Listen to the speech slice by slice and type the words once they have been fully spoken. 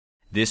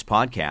This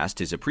podcast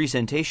is a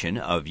presentation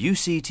of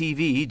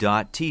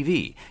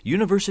UCTV.tv,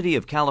 University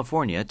of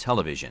California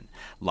Television.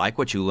 Like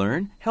what you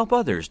learn? Help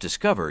others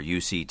discover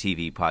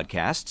UCTV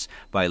podcasts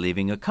by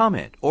leaving a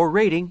comment or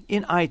rating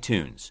in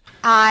iTunes.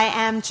 I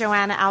am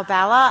Joanna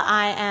Albala.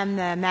 I am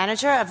the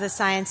manager of the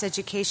Science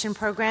Education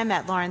Program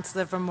at Lawrence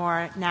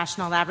Livermore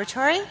National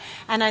Laboratory,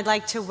 and I'd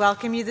like to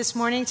welcome you this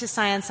morning to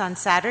Science on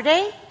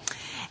Saturday,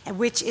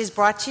 which is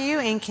brought to you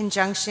in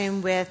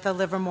conjunction with the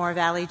Livermore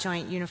Valley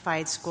Joint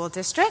Unified School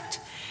District.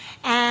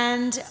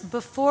 And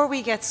before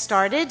we get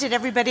started, did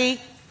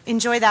everybody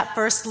enjoy that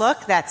first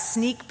look, that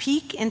sneak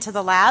peek into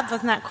the lab?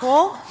 Wasn't that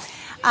cool?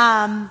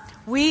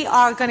 We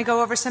are going to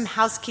go over some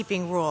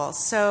housekeeping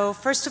rules. So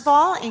first of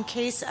all, in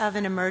case of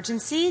an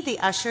emergency, the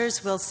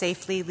ushers will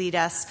safely lead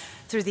us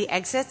through the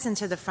exits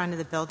into the front of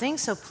the building,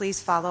 so please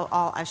follow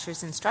all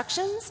ushers'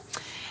 instructions.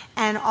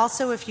 And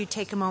also, if you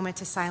take a moment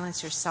to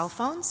silence your cell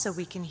phones so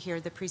we can hear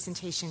the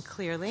presentation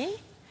clearly.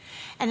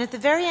 And at the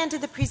very end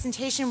of the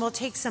presentation, we'll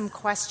take some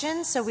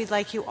questions, so we'd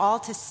like you all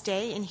to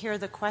stay and hear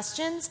the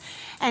questions.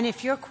 And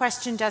if your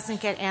question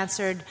doesn't get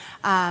answered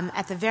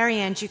at the very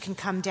end, you can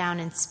come down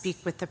and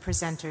speak with the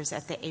presenters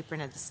at the apron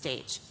of the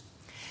stage.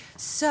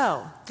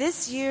 So,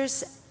 this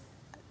year's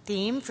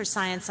theme for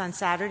Science on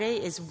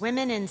Saturday is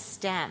Women in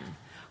STEM.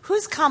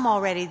 Who's come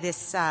already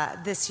this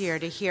year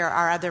to hear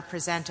our other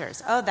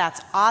presenters? Oh, that's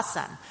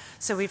awesome.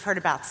 So we've heard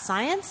about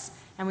science,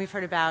 and we've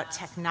heard about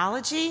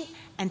technology,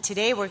 and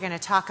today we're going to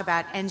talk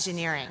about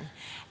engineering.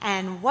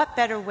 And what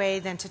better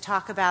way than to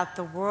talk about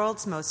the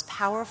world's most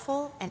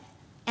powerful and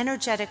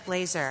energetic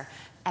laser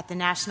at the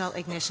National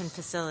Ignition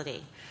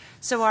Facility.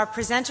 So our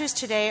presenters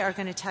today are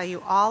going to tell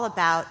you all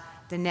about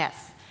the NIF.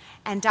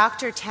 And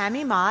Dr.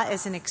 Tammy Ma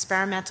is an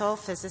experimental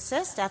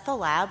physicist at the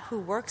lab who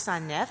works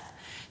on NIF.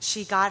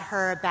 She got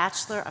her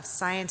Bachelor of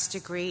Science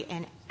degree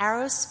in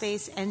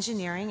aerospace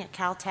engineering at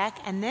Caltech,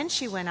 and then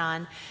she went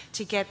on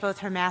to get both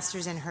her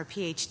master's and her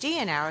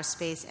PhD in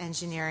aerospace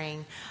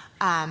engineering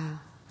at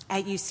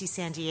UC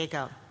San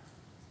Diego.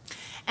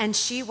 And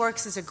she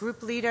works as a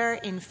group leader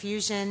in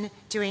fusion,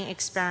 doing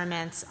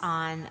experiments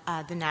on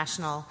the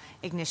National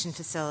Ignition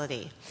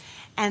Facility.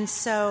 And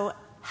so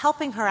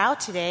helping her out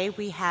today,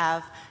 we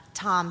have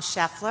Tom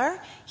Scheffler.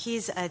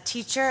 He's a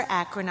teacher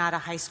at Granada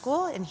High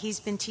School, and he's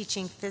been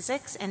teaching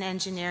physics and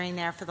engineering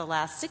there for the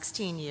last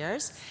 16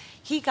 years.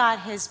 He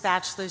got his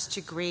bachelor's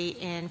degree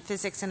in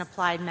physics and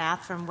applied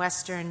math from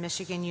Western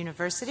Michigan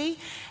University,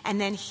 and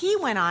then he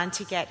went on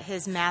to get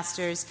his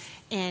master's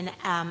in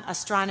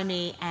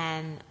astronomy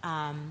and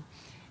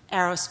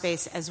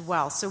aerospace as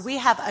well. So we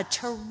have a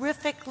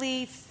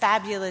terrifically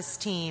fabulous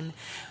team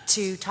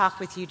to talk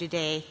with you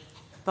today.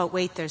 But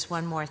wait, there's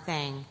one more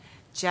thing.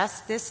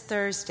 Just this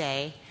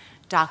Thursday,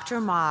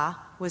 Dr. Ma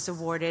was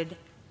awarded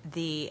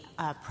the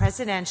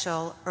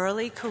Presidential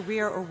Early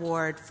Career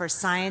Award for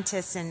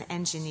Scientists and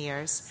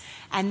Engineers,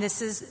 and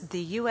this is the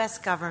U.S.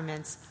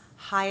 government's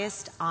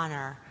highest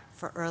honor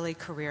for early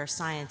career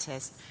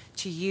scientists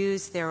to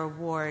use their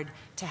award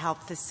to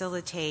help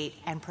facilitate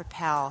and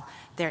propel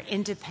their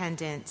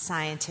independent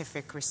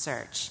scientific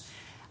research.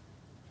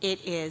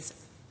 It is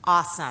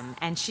awesome.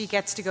 And she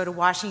gets to go to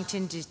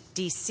Washington,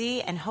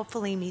 D.C. and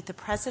hopefully meet the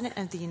President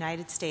of the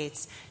United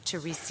States to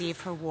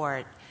receive her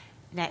award.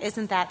 Now,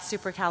 isn't that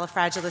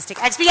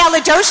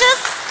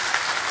supercalifragilisticexpialidocious?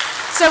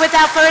 So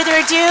without further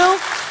ado,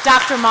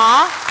 Dr.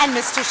 Ma and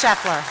Mr.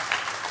 Scheffler.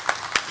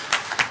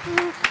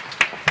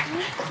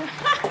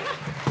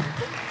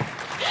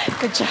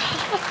 Good job.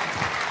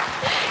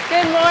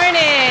 Good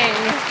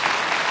morning.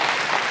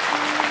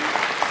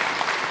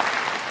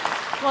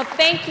 Well,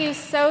 thank you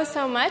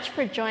so much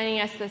for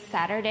joining us this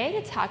Saturday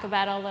to talk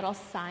about a little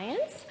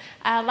science.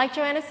 Like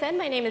Joanna said,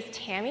 my name is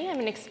Tammy. I'm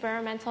an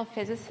experimental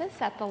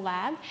physicist at the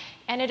lab,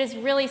 and it is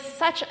really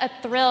such a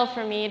thrill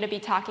for me to be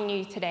talking to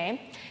you today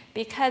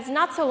because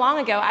not so long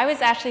ago, I was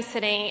actually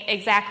sitting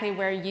exactly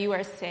where you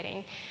are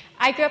sitting.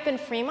 I grew up in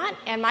Fremont,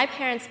 and my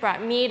parents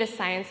brought me to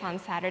Science on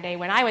Saturday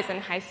when I was in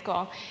high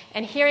school.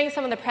 And hearing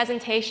some of the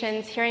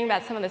presentations, hearing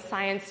about some of the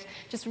science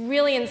just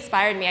really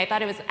inspired me. I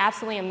thought it was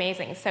absolutely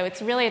amazing. So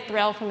it's really a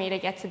thrill for me to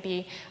get to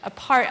be a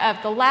part of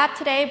the lab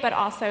today, but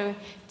also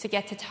to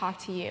get to talk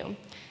to you.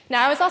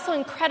 Now, I was also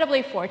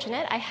incredibly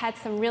fortunate. I had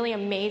some really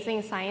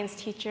amazing science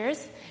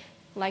teachers,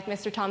 like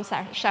Mr. Tom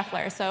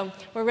Scheffler. So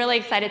we're really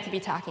excited to be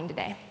talking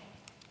today.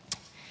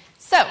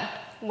 So,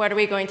 what are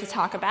we going to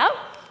talk about?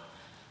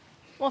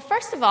 Well,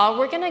 first of all,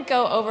 we're going to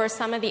go over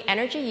some of the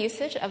energy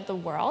usage of the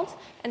world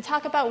and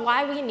talk about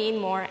why we need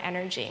more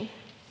energy.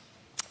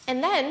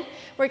 And then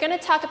we're going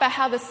to talk about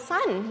how the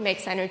sun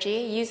makes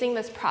energy using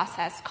this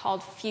process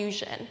called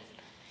fusion.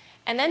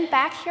 And then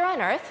back here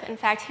on Earth, in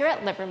fact, here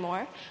at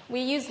Livermore,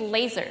 we use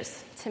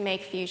lasers to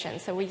make fusion.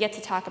 So we get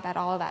to talk about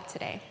all of that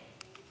today.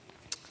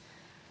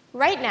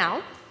 Right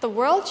now, the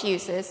world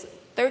uses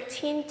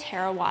 13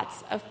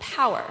 terawatts of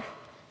power.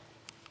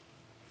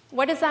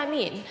 What does that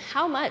mean?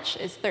 How much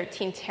is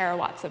 13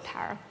 terawatts of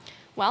power?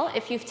 Well,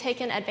 if you've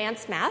taken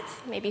advanced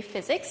math, maybe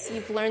physics,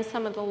 you've learned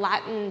some of the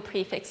Latin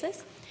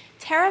prefixes.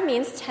 Tera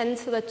means 10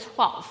 to the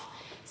 12.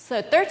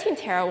 So 13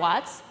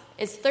 terawatts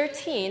is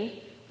 13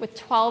 with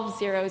 12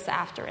 zeros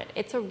after it.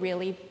 It's a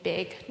really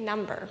big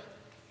number.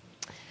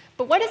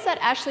 But what does that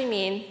actually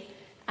mean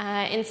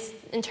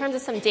in terms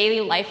of some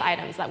daily life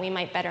items that we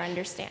might better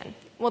understand?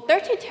 Well,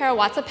 13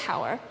 terawatts of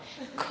power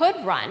could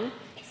run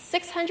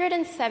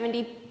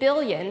 670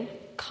 billion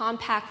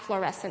compact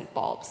fluorescent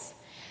bulbs.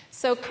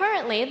 So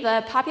currently,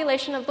 the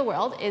population of the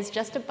world is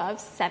just above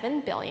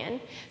 7 billion.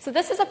 So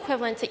this is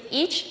equivalent to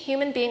each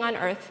human being on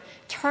Earth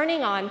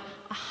turning on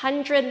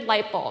 100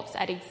 light bulbs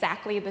at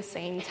exactly the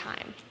same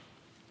time.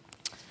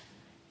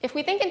 If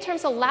we think in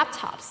terms of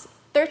laptops,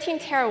 13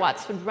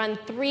 terawatts would run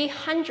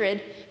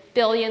 300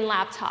 billion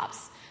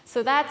laptops.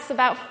 So that's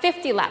about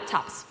 50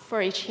 laptops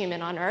for each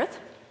human on Earth.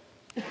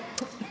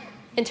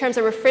 In terms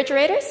of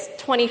refrigerators,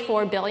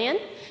 24 billion.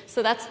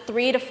 So that's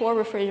 3 to 4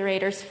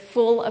 refrigerators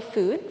full of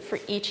food for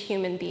each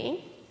human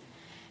being.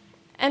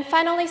 And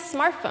finally,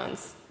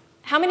 smartphones.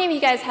 How many of you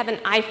guys have an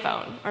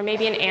iPhone or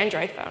maybe an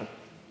Android phone?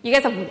 You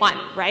guys have one,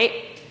 right?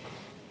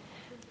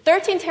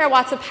 13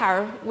 terawatts of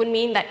power would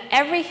mean that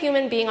every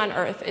human being on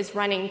Earth is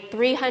running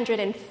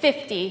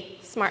 350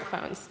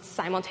 smartphones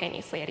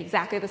simultaneously at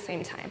exactly the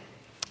same time.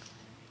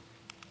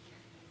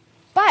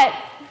 But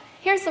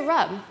here's the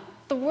rub.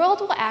 The world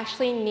will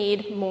actually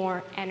need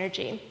more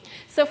energy.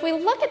 So if we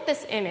look at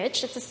this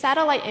image, it's a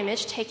satellite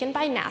image taken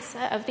by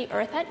NASA of the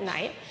Earth at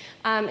night.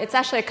 It's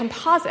actually a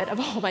composite of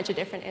a whole bunch of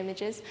different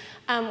images.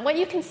 What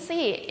you can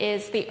see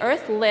is the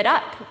Earth lit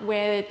up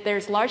where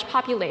there's large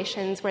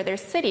populations, where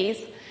there's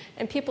cities,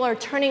 and people are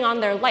turning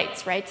on their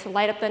lights, right, to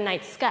light up the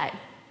night sky.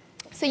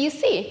 So you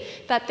see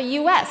that the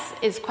US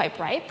is quite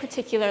bright,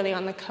 particularly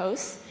on the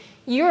coast.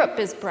 Europe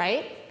is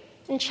bright,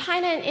 and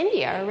China and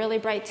India are really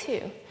bright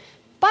too.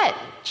 But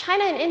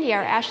China and India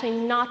are actually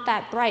not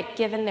that bright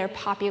given their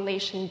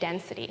population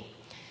density.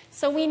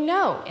 So we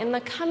know in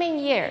the coming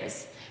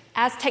years,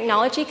 as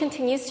technology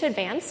continues to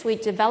advance, we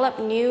develop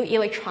new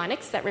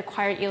electronics that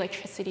require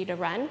electricity to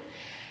run,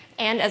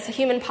 and as the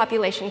human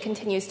population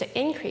continues to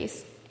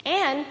increase,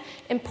 and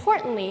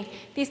importantly,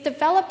 these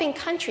developing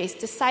countries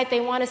decide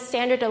they want a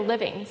standard of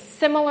living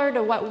similar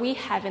to what we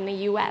have in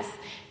the US.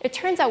 It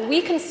turns out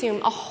we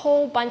consume a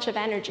whole bunch of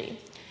energy.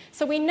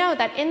 So we know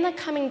that in the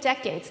coming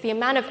decades, the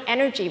amount of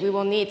energy we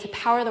will need to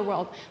power the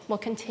world will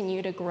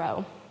continue to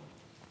grow.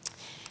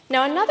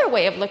 Now, another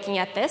way of looking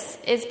at this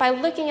is by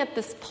looking at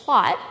this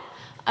plot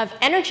of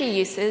energy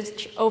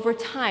usage over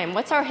time.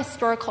 What's our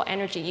historical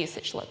energy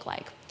usage look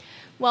like?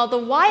 Well, the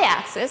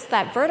y-axis,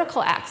 that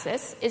vertical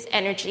axis, is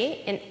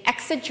energy in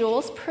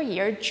exajoules per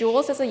year.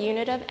 Joules is a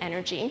unit of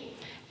energy.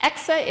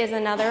 Exa is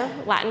another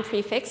Latin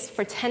prefix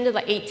for 10 to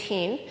the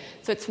 18,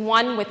 so it's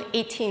 1 with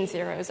 18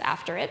 zeros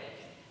after it.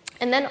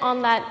 And then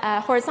on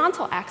that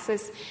horizontal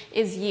axis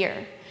is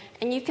year.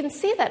 And you can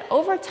see that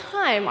over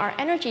time, our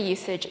energy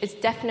usage is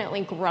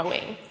definitely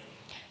growing.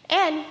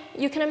 And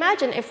you can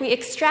imagine if we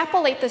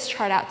extrapolate this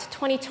chart out to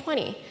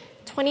 2020,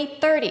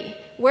 2030,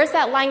 where's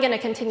that line going to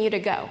continue to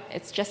go?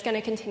 It's just going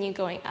to continue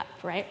going up,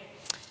 right?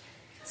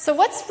 So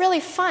what's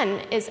really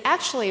fun is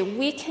actually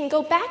we can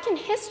go back in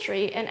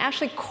history and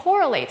actually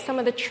correlate some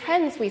of the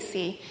trends we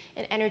see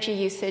in energy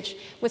usage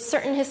with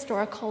certain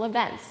historical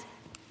events.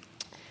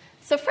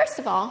 So first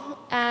of all,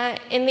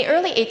 in the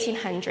early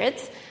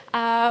 1800s,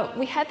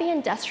 we had the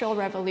Industrial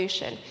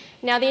Revolution.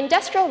 Now, the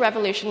Industrial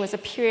Revolution was a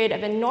period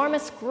of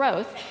enormous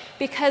growth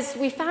because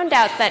we found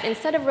out that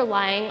instead of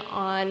relying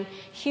on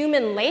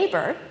human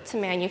labor to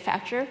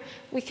manufacture,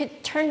 we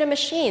could turn to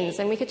machines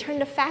and we could turn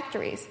to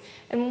factories.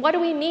 And what do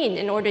we need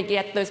in order to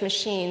get those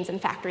machines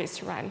and factories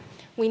to run?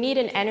 We need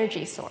an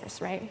energy source,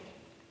 right?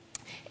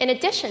 In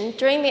addition,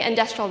 during the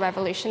Industrial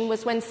Revolution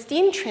was when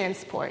steam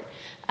transport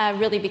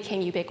really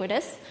became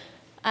ubiquitous.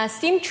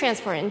 Steam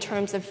transport in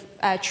terms of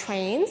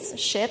trains,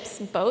 ships,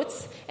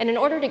 boats, and in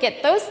order to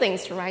get those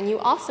things to run, you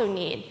also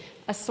need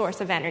a source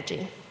of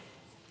energy.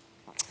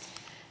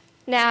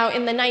 Now,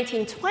 in the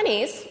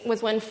 1920s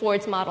was when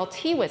Ford's Model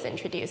T was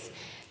introduced.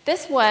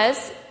 This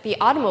was the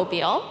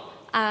automobile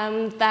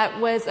that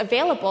was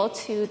available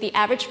to the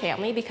average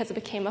family because it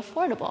became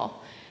affordable.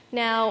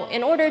 Now,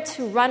 in order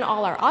to run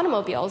all our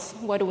automobiles,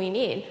 what do we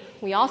need?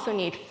 We also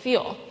need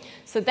fuel.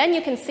 So then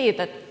you can see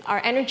that our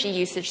energy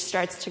usage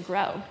starts to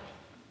grow.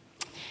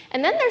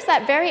 And then there's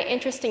that very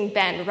interesting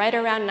bend right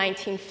around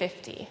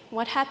 1950.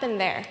 What happened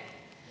there?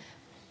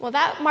 Well,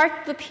 that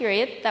marked the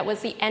period that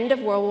was the end of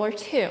World War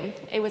II.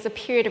 It was a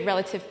period of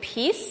relative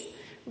peace,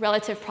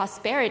 relative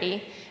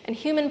prosperity, and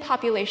human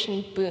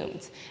population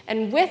boomed.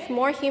 And with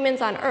more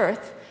humans on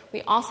Earth,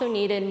 we also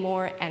needed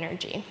more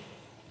energy.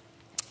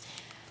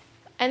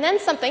 And then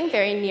something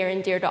very near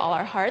and dear to all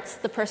our hearts,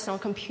 the personal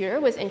computer,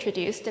 was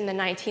introduced in the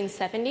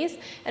 1970s.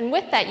 And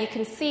with that, you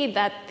can see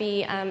that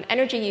the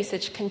energy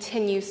usage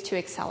continues to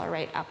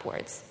accelerate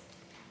upwards.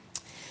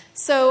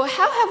 So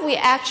how have we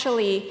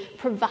actually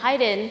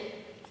provided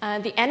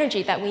the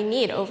energy that we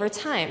need over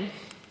time?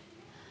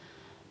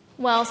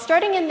 Well,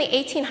 starting in the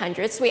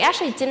 1800s, we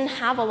actually didn't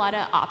have a lot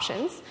of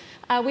options.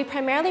 We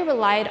primarily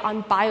relied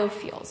on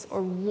biofuels,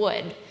 or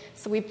wood.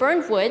 So we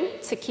burned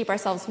wood to keep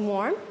ourselves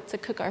warm, to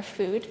cook our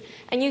food.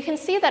 And you can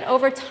see that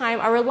over time,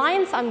 our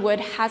reliance on wood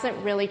hasn't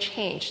really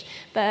changed.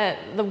 The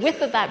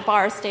width of that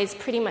bar stays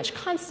pretty much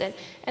constant.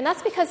 And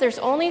that's because there's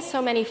only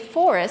so many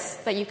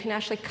forests that you can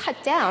actually cut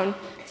down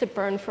to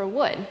burn for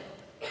wood.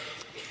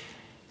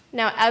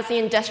 Now, as the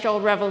Industrial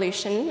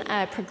Revolution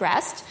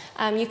progressed,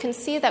 you can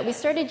see that we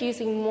started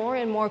using more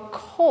and more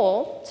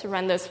coal to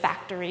run those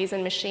factories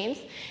and machines.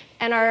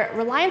 And our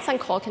reliance on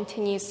coal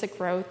continues to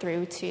grow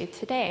through to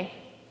today.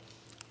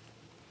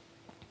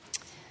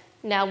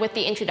 Now, with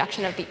the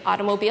introduction of the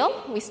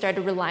automobile, we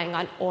started relying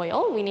on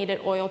oil. We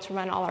needed oil to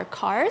run all our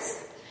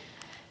cars.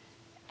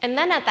 And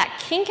then at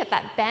that kink, at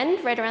that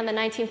bend, right around the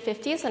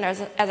 1950s, and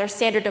as our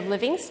standard of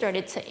living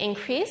started to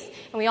increase,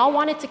 and we all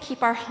wanted to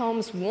keep our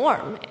homes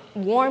warm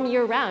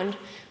year-round,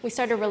 we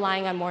started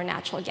relying on more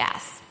natural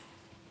gas.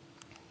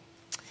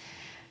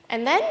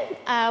 And then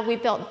we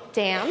built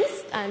dams.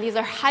 These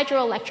are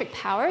hydroelectric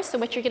power. So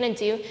what you're going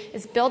to do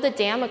is build a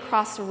dam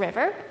across a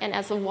river, and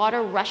as the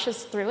water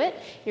rushes through it,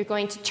 you're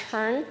going to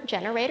turn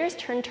generators,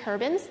 turn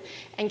turbines,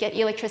 and get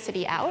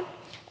electricity out.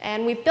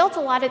 And we built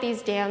a lot of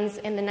these dams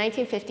in the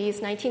 1950s,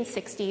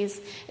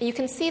 1960s. And you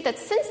can see that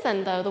since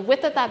then, though, the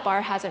width of that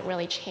bar hasn't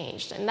really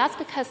changed. And that's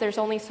because there's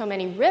only so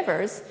many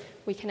rivers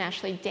we can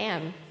actually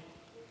dam.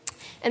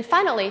 And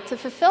finally, to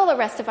fulfill the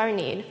rest of our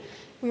need,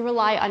 we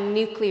rely on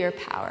nuclear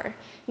power.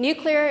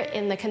 Nuclear,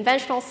 in the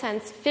conventional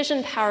sense,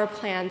 fission power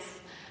plants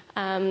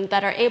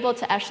that are able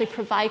to actually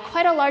provide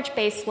quite a large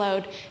base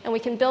load, and we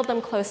can build them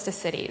close to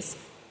cities.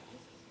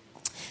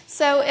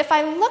 So if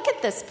I look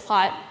at this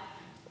plot,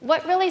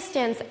 what really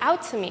stands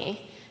out to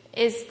me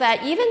is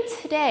that even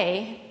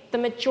today, the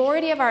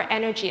majority of our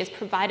energy is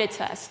provided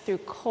to us through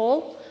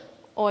coal,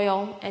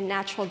 oil, and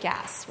natural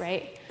gas,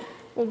 right?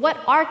 Well, what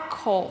are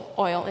coal,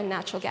 oil, and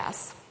natural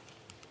gas?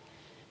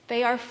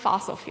 They are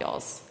fossil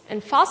fuels,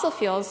 and fossil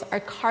fuels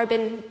are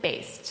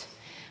carbon-based.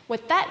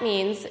 What that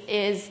means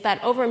is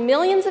that over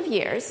millions of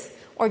years,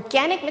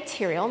 organic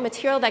material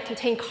that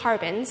contained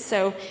carbon,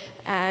 so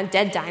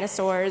dead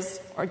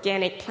dinosaurs,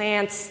 organic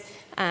plants,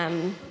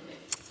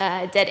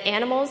 dead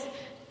animals,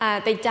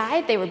 they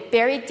died, they were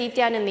buried deep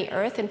down in the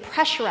earth and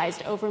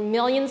pressurized over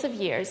millions of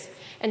years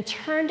and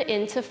turned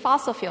into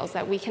fossil fuels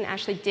that we can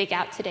actually dig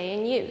out today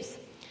and use.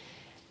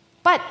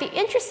 But the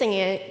interesting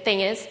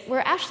thing is we're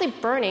actually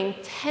burning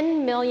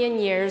 10 million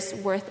years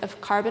worth of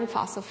carbon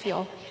fossil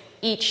fuel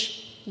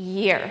each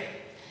year.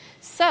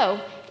 So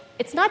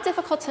it's not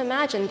difficult to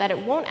imagine that it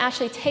won't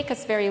actually take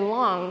us very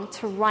long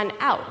to run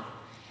out.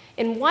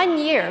 In 1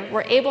 year,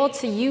 we're able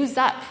to use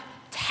up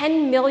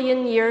 10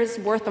 million years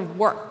worth of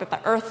work that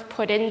the Earth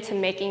put into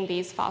making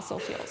these fossil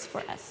fuels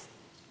for us.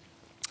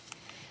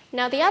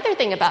 Now, the other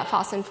thing about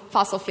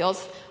fossil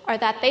fuels are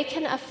that they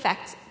can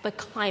affect the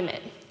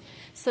climate.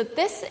 So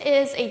this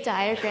is a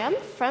diagram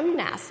from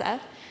NASA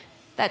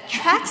that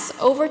tracks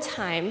over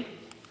time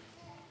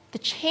the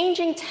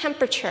changing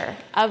temperature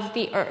of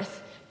the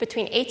Earth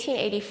between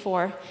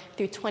 1884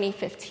 through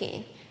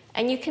 2015.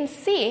 And you can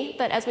see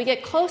that as we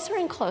get closer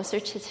and closer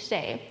to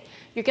today,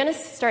 you're going to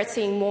start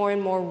seeing more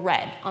and more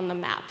red on the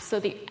map. So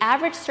the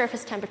average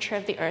surface temperature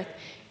of the Earth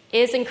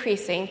is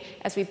increasing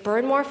as we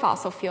burn more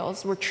fossil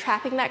fuels. We're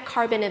trapping that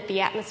carbon in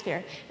the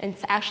atmosphere, and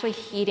it's actually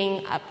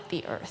heating up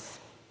the Earth.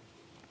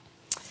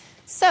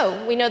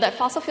 So we know that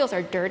fossil fuels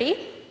are dirty.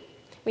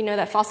 We know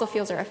that fossil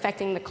fuels are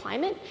affecting the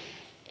climate.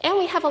 And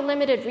we have a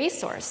limited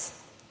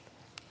resource.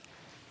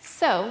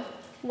 So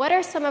what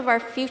are some of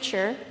our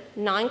future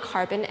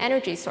non-carbon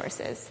energy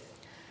sources?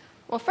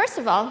 Well, first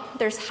of all,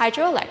 there's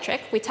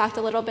hydroelectric. We talked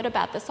a little bit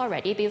about this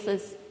already.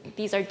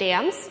 These are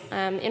dams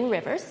in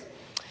rivers.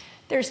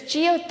 There's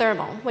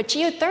geothermal. What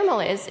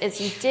geothermal is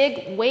you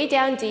dig way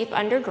down deep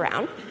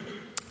underground,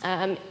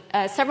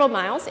 several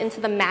miles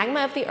into the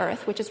magma of the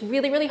Earth, which is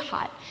really, really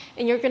hot,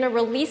 and you're going to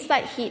release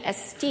that heat as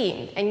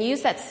steam and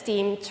use that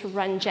steam to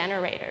run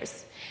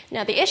generators.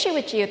 Now, the issue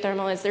with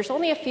geothermal is there's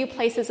only a few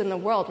places in the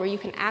world where you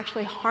can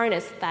actually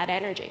harness that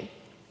energy.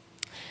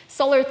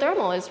 Solar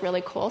thermal is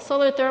really cool.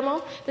 Solar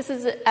thermal, this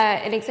is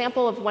an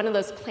example of one of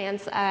those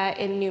plants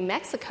in New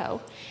Mexico.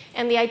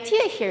 And the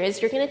idea here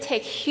is you're going to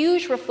take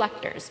huge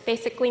reflectors,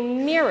 basically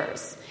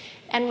mirrors,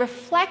 and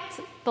reflect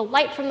the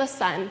light from the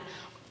sun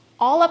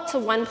all up to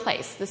one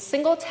place, the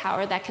single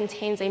tower that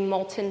contains a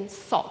molten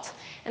salt.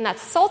 And that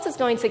salt is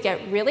going to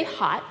get really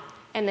hot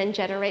and then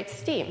generate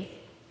steam.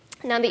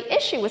 Now, the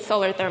issue with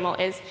solar thermal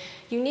is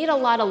you need a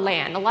lot of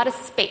land, a lot of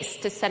space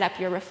to set up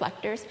your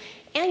reflectors,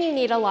 and you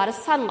need a lot of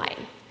sunlight.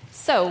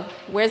 So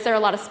where's there a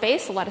lot of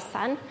space, a lot of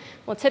sun?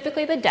 Well,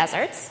 typically the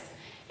deserts.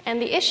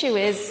 And the issue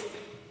is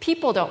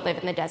people don't live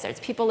in the deserts.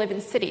 People live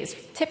in cities,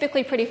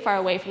 typically pretty far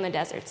away from the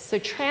deserts. So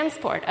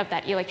transport of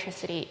that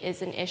electricity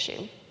is an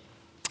issue.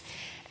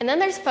 And then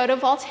there's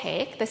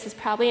photovoltaic. This is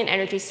probably an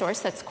energy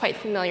source that's quite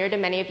familiar to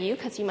many of you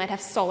because you might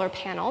have solar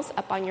panels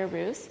up on your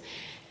roofs.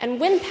 And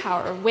wind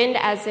power, wind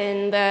as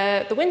in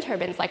the wind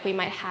turbines like we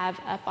might have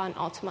up on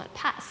Altamont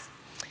Pass.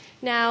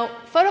 Now,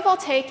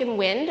 photovoltaic and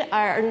wind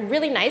are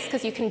really nice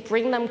because you can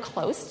bring them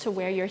close to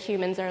where your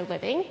humans are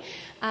living.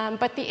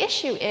 But the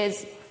issue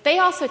is they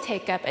also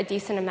take up a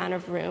decent amount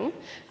of room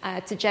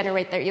to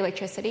generate their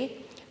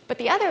electricity. But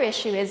the other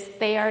issue is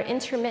they are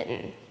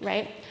intermittent,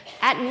 right?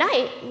 At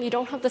night, you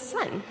don't have the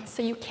sun,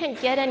 so you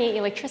can't get any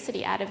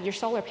electricity out of your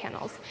solar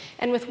panels.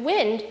 And with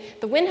wind,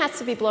 the wind has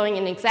to be blowing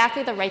in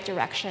exactly the right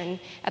direction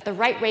at the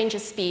right range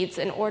of speeds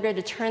in order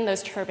to turn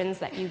those turbines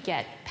that you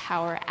get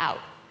power out.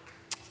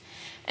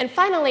 And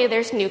finally,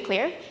 there's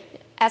nuclear.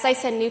 As I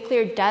said,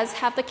 nuclear does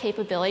have the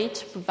capability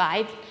to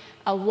provide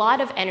a lot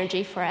of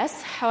energy for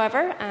us.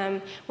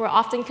 However, we're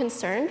often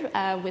concerned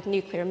with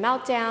nuclear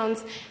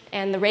meltdowns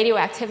and the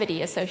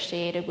radioactivity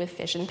associated with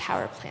fission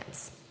power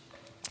plants.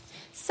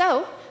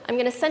 So I'm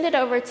going to send it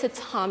over to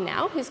Tom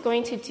now, who's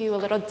going to do a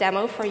little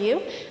demo for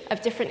you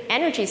of different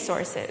energy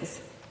sources.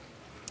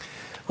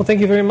 Well,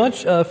 thank you very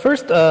much.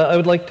 First, I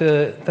would like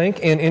to thank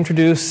and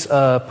introduce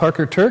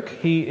Parker Turk.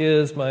 He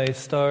is my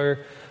STAR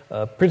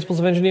Principles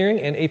of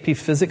Engineering and AP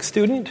Physics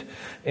student,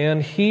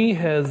 and he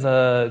has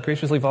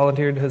graciously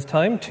volunteered his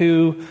time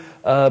to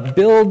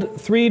build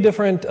 3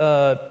 different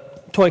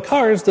toy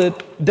cars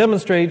that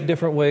demonstrate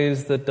different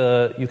ways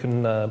that you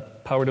can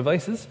power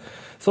devices.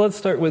 So let's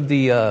start with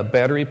the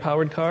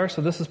battery-powered car.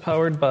 So this is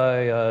powered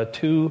by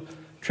 2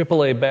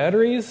 AAA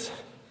batteries.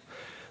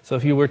 So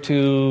if you were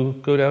to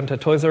go down to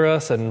Toys R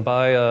Us and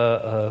buy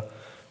a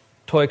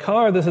toy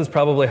car, this is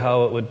probably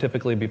how it would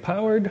typically be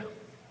powered.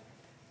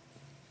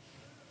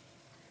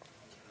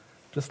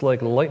 Just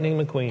like Lightning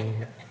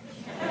McQueen.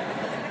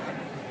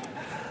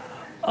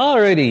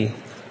 Alrighty.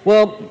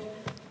 Well,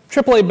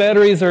 AAA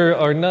batteries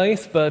are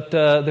nice, but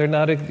they're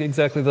not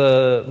exactly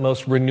the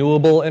most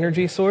renewable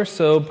energy source.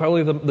 So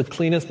probably the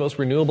cleanest, most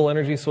renewable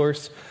energy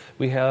source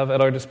we have at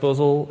our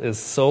disposal is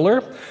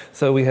solar.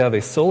 So we have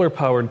a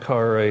solar-powered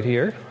car right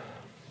here.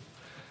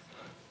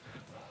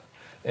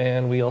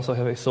 And we also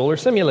have a solar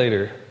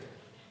simulator.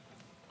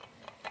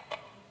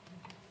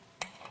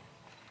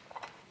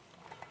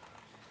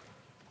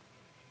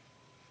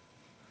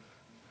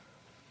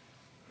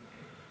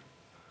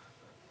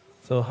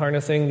 So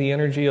harnessing the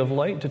energy of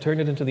light to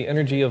turn it into the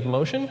energy of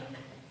motion,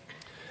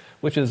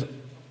 which is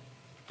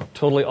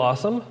totally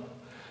awesome.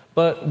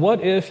 But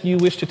what if you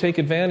wish to take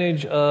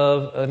advantage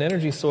of an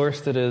energy source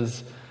that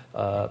is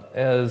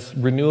as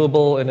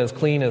renewable and as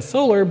clean as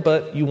solar,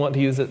 but you want to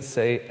use it,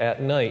 say,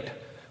 at night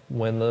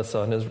when the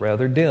sun is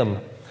rather dim?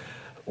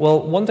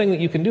 Well, one thing that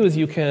you can do is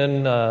you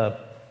can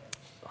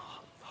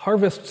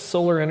harvest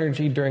solar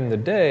energy during the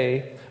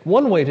day.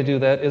 One way to do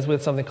that is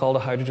with something called a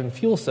hydrogen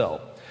fuel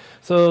cell.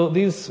 So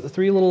these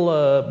 3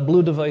 little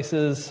blue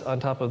devices on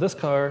top of this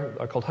car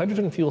are called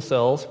hydrogen fuel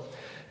cells,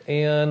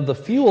 and the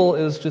fuel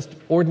is just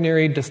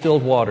ordinary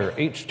distilled water,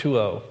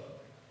 H2O.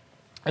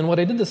 And what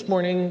I did this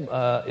morning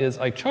is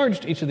I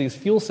charged each of these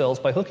fuel cells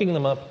by hooking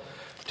them up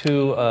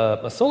to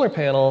a solar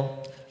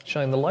panel,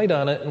 shined the light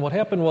on it, and what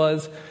happened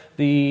was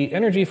the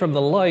energy from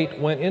the light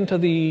went into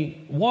the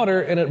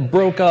water and it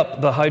broke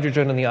up the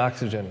hydrogen and the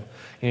oxygen.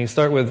 And you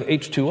start with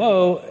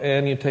H2O,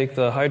 and you take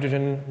the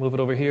hydrogen, move it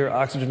over here,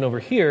 oxygen over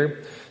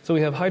here. So we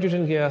have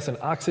hydrogen gas and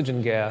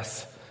oxygen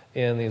gas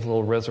in these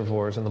little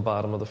reservoirs in the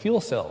bottom of the fuel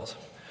cells.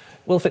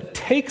 Well, if it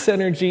takes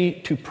energy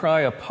to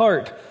pry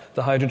apart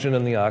the hydrogen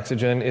and the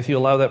oxygen, if you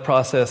allow that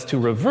process to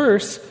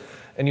reverse,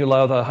 and you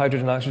allow the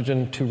hydrogen and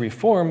oxygen to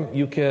reform,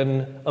 you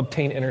can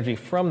obtain energy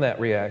from that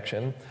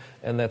reaction,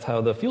 and that's how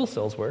the fuel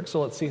cells work.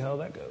 So let's see how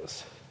that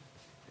goes.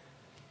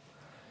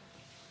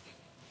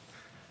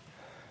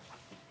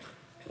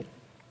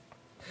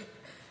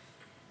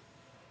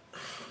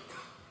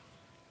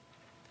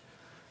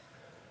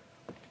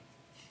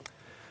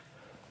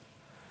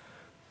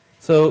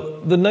 So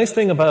the nice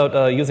thing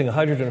about using a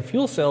hydrogen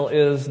fuel cell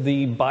is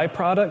the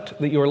byproduct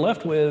that you're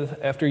left with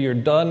after you're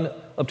done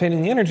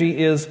obtaining the energy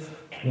is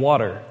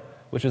water,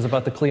 which is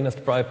about the cleanest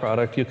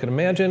byproduct you can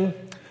imagine.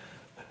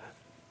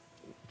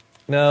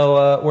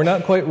 Now, we're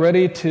not quite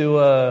ready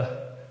to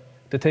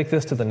take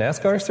this to the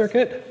NASCAR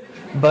circuit,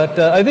 but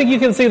I think you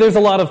can see there's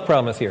a lot of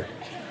promise here.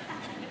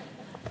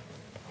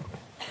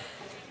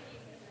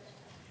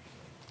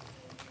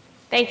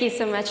 Thank you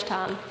so much,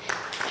 Tom.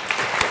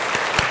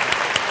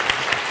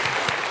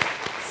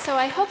 So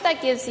I hope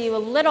that gives you a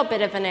little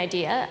bit of an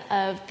idea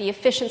of the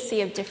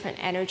efficiency of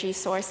different energy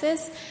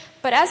sources.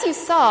 But as you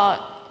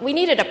saw, we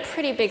needed a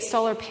pretty big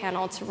solar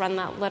panel to run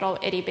that little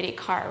itty-bitty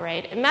car,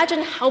 right?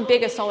 Imagine how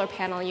big a solar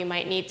panel you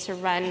might need to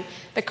run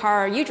the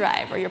car you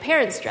drive or your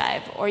parents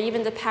drive, or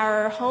even to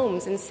power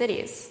homes in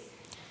cities.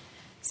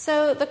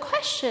 So the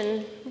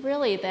question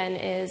really then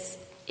is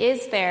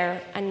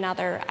there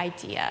another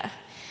idea?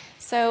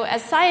 So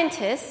as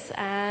scientists,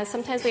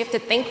 sometimes we have to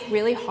think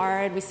really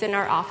hard. We sit in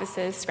our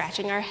offices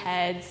scratching our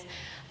heads.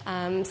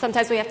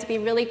 Sometimes we have to be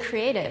really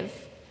creative.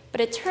 But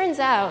it turns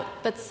out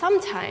that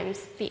sometimes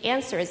the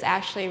answer is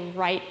actually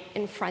right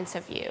in front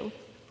of you.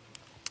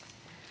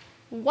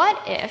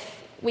 What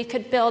if we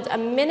could build a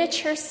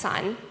miniature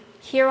sun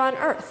here on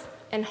Earth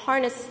and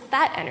harness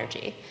that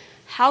energy?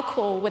 How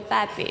cool would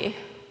that be?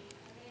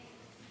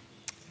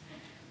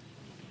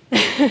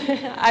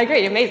 I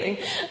agree, amazing.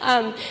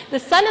 The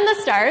sun and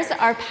the stars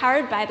are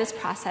powered by this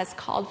process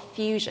called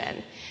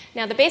fusion.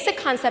 Now, the basic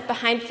concept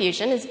behind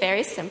fusion is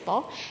very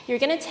simple. You're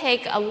going to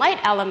take a light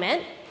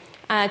element,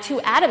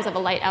 2 atoms of a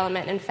light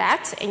element, in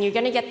fact, and you're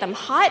going to get them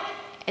hot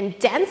and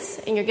dense,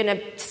 and you're going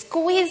to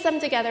squeeze them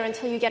together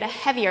until you get a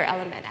heavier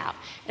element out.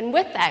 And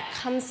with that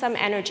comes some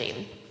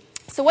energy.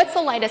 So what's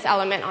the lightest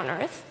element on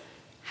Earth?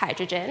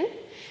 Hydrogen.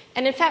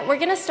 And in fact, we're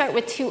going to start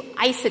with 2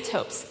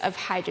 isotopes of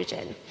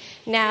hydrogen.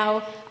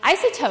 Now,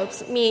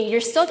 isotopes mean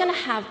you're still going to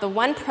have the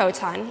 1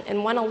 proton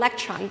and 1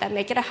 electron that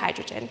make it a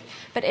hydrogen,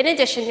 but in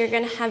addition, you're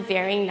going to have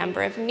varying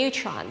number of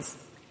neutrons.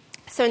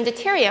 So in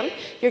deuterium,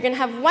 you're going to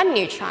have 1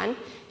 neutron,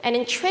 and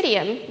in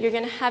tritium, you're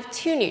going to have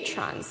 2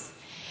 neutrons.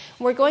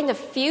 We're going to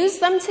fuse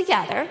them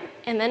together,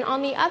 and then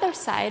on the other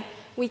side,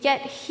 we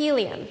get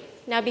helium.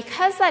 Now,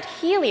 because that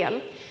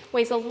helium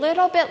weighs a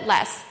little bit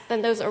less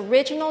than those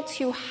original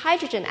 2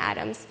 hydrogen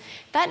atoms,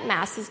 that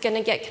mass is going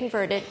to get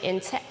converted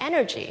into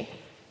energy.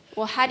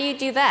 Well, how do you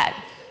do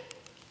that?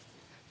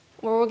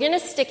 Well, we're going to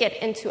stick it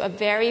into a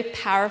very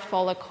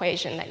powerful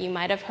equation that you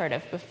might have heard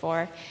of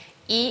before,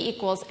 E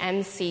equals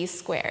mc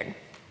squared.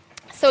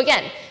 So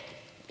again,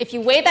 if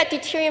you weigh that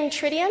deuterium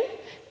tritium,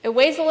 it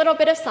weighs a little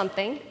bit of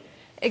something.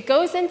 It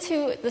goes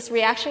into this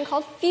reaction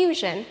called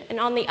fusion, and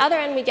on the other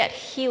end we get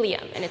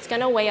helium, and it's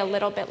going to weigh a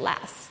little bit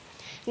less.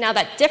 Now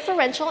that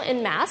differential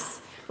in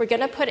mass, we're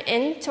going to put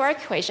into our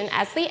equation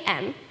as the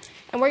m,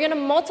 and we're going to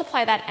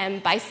multiply that m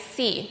by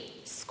c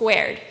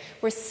squared,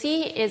 where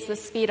c is the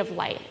speed of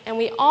light. And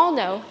we all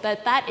know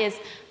that that is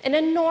an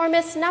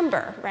enormous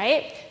number,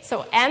 right?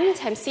 So m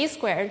times c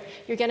squared,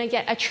 you're going to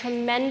get a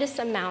tremendous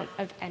amount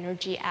of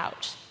energy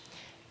out.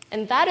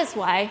 And that is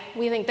why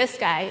we think this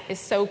guy is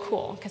so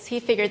cool, because he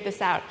figured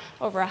this out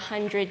over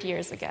 100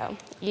 years ago,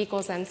 E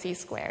equals mc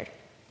squared.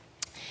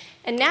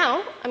 And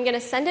now I'm going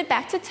to send it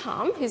back to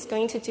Tom, who's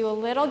going to do a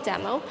little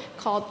demo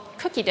called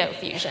cookie dough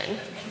fusion.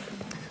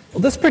 Well,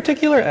 this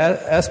particular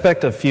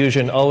aspect of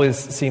fusion always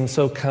seems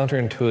so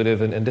counterintuitive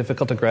and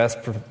difficult to grasp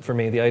for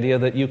me, the idea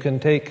that you can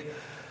take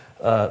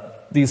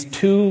these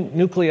 2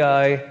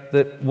 nuclei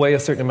that weigh a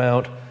certain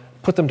amount,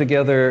 put them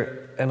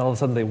together, and all of a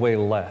sudden they weigh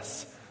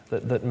less.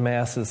 That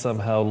mass is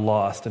somehow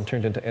lost and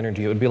turned into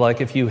energy. It would be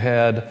like if you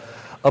had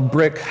a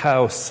brick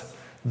house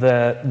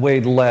that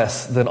weighed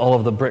less than all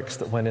of the bricks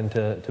that went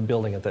into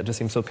building it. That just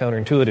seems so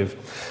counterintuitive.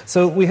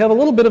 So we have a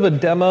little bit of a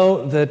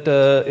demo that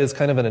is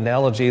kind of an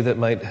analogy that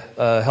might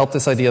help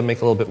this idea make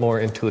a little bit more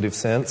intuitive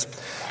sense.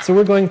 So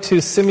we're going to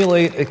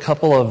simulate a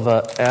couple of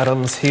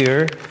atoms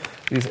here.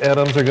 These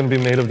atoms are going to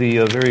be made of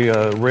the very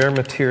rare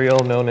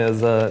material known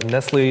as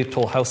Nestle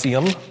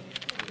Tollhausium.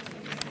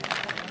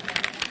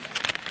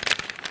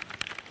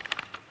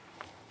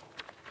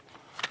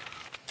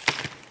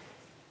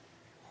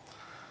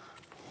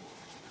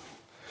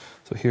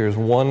 So here's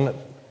 1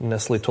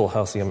 Nestle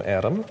Tollhausium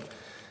atom.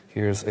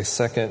 Here's a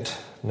second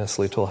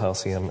Nestle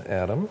Tollhausium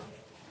atom.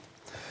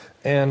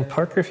 And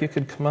Parker, if you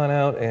could come on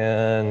out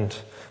and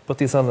put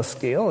these on the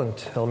scale and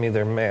tell me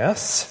their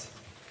mass.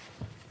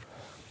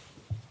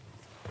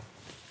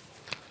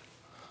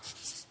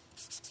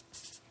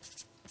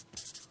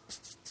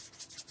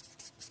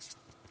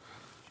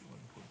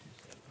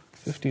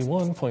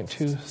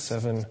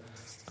 $51.27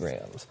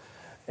 grams.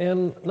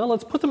 And now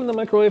let's put them in the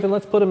microwave and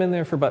let's put them in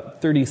there for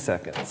about 30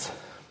 seconds.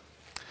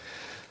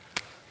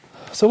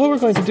 So what we're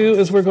going to do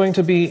is we're going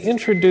to be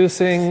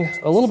introducing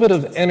a little bit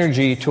of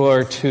energy to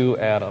our 2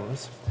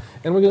 atoms.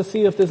 And we're going to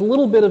see if this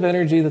little bit of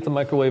energy that the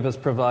microwave is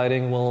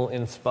providing will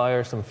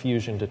inspire some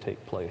fusion to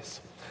take place.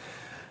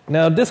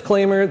 Now,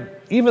 disclaimer,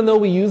 even though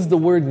we use the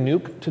word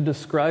nuke to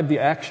describe the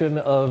action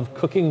of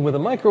cooking with a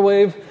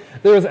microwave,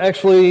 there is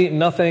actually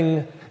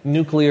nothing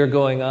nuclear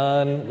going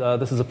on.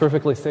 This is a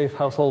perfectly safe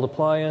household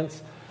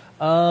appliance.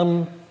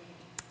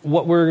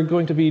 What we're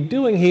going to be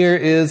doing here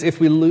is if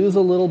we lose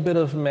a little bit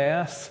of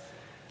mass,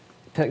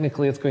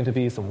 technically it's going to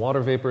be some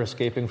water vapor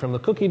escaping from the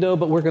cookie dough,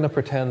 but we're going to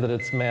pretend that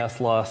it's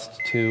mass lost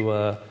to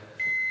a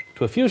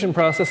fusion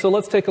process. So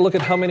let's take a look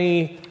at how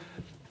many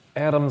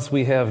atoms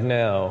we have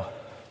now.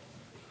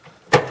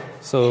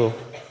 So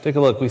take a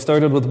look. We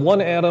started with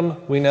 1 atom.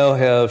 We now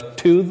have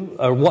 2.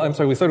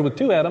 We started with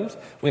 2 atoms.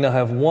 We now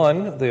have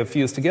 1. They have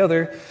fused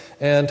together.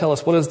 And tell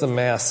us, what is the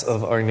mass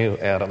of our new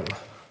atom?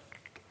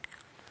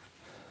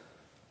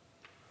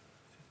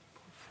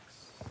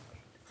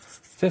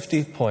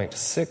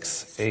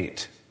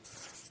 50.68.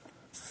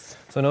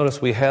 So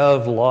notice we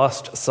have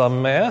lost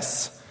some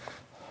mass.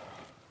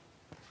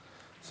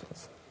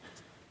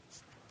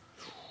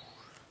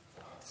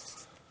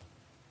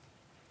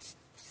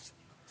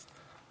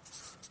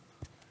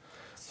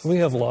 So we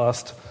have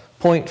lost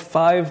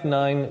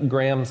 0.59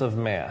 grams of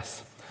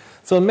mass.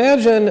 So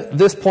imagine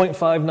this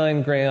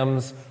 0.59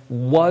 grams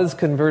was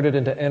converted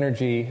into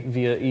energy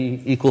via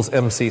E equals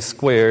mc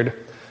squared.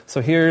 So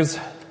here's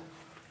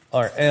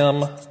our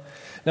m.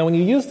 Now when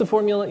you use the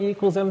formula E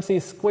equals mc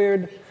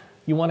squared,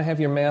 you want to have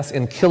your mass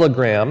in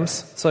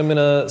kilograms. So I'm going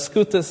to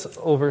scoot this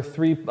over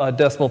 3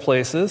 decimal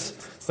places.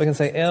 So I can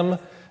say m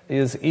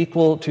is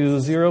equal to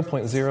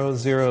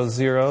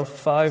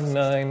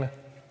 0.00059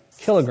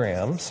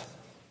 kilograms.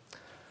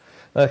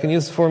 I can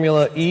use the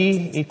formula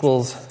E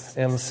equals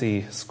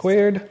mc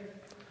squared.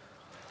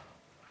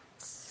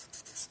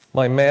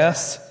 My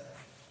mass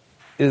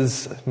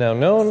is now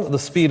known. The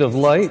speed of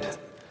light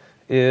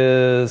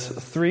is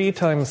 3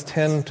 times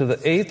 10 to the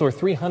 8th, or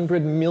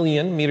 300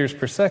 million meters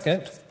per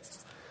second.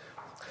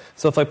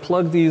 So if I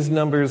plug these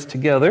numbers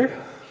together,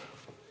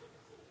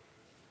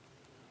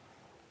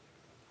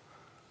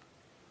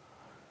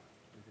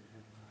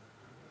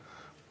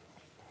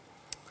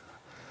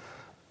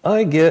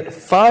 I get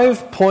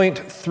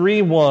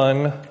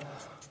 5.31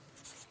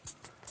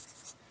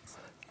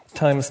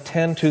 times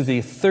 10 to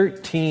the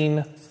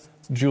 13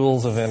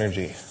 joules of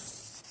energy.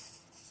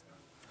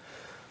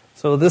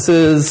 So this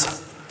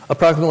is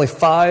approximately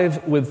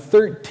 5 with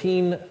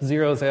 13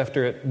 zeros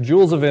after it,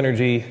 joules of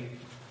energy,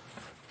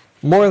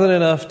 more than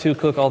enough to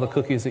cook all the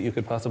cookies that you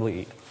could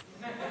possibly eat.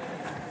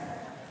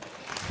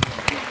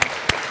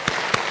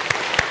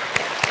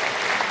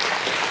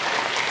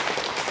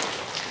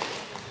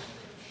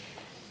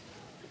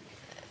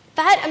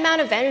 That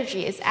amount of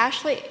energy is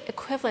actually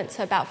equivalent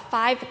to about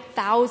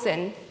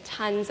 5,000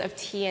 tons of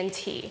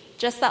TNT,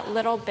 just that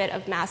little bit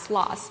of mass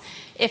loss.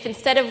 If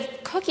instead of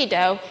cookie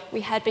dough,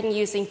 we had been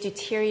using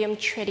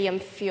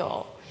deuterium-tritium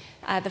fuel,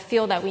 the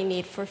fuel that we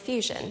need for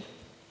fusion.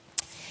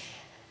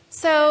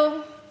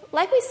 So,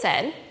 like we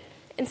said,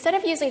 instead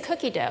of using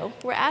cookie dough,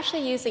 we're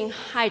actually using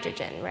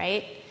hydrogen,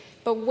 right?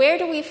 But where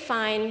do we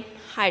find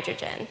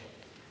hydrogen?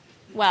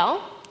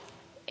 Well,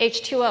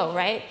 H2O,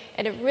 right?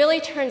 And it really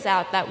turns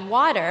out that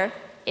water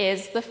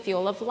is the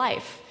fuel of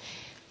life.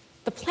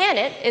 The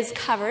planet is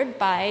covered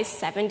by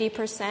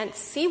 70%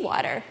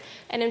 seawater.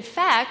 And in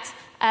fact,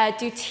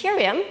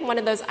 deuterium, one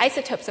of those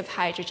isotopes of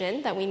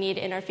hydrogen that we need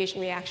in our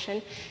fusion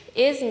reaction,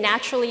 is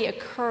naturally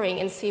occurring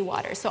in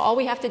seawater. So all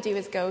we have to do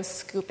is go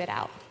scoop it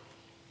out.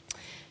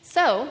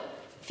 So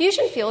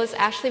fusion fuel is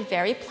actually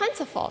very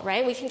plentiful,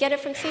 right? We can get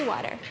it from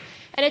seawater.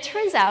 And it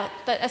turns out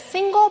that a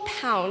single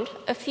pound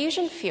of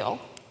fusion fuel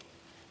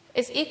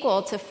is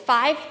equal to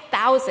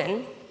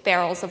 5,000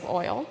 barrels of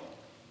oil,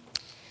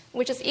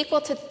 which is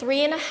equal to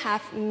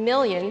 3.5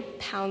 million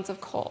pounds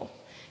of coal.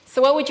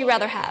 So what would you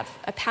rather have,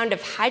 a pound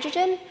of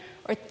hydrogen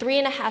or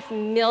 3.5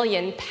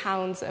 million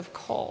pounds of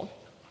coal?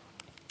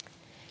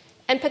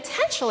 And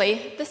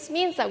potentially, this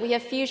means that we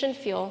have fusion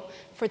fuel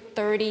for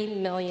 30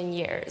 million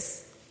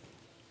years.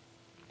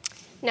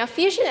 Now,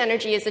 fusion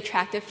energy is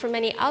attractive for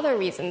many other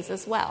reasons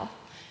as well.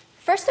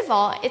 First of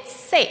all, it's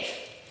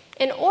safe.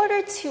 In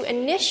order to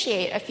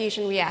initiate a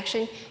fusion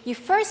reaction, you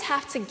first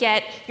have to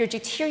get your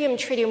deuterium and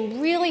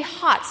tritium really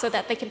hot so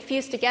that they can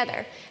fuse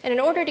together. And in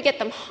order to get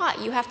them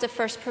hot, you have to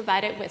first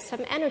provide it with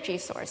some energy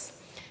source.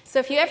 So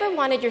if you ever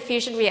wanted your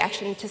fusion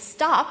reaction to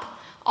stop,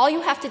 all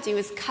you have to do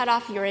is cut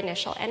off your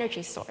initial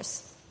energy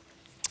source.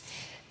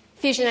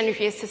 Fusion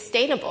energy is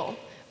sustainable.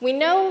 We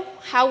know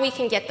how we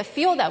can get the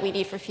fuel that we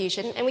need for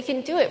fusion, and we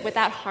can do it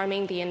without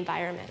harming the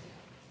environment.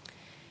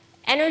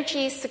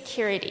 Energy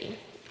security.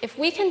 If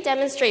we can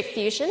demonstrate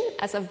fusion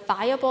as a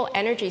viable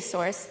energy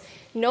source,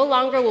 no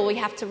longer will we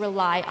have to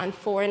rely on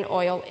foreign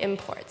oil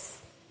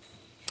imports.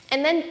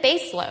 And then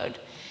baseload.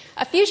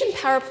 A fusion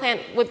power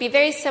plant would be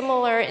very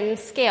similar in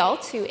scale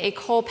to a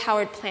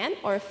coal-powered plant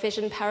or a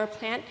fission power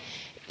plant,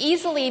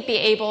 easily be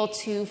able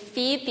to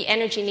feed the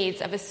energy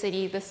needs of a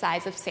city the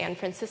size of San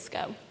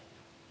Francisco.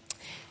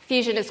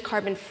 Fusion is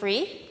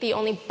carbon-free. The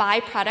only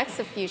byproducts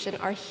of fusion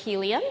are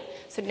helium,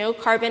 so no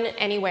carbon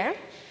anywhere.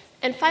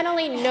 And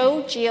finally,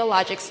 no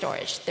geologic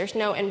storage. There's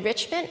no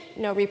enrichment,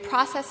 no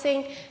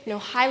reprocessing, no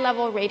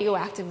high-level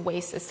radioactive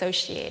waste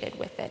associated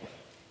with it.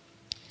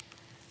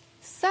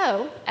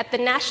 So, at the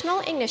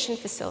National Ignition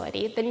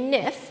Facility, the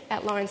NIF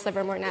at Lawrence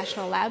Livermore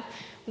National Lab,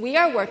 we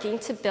are working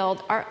to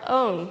build our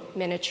own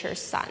miniature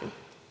sun.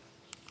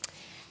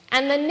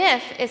 And the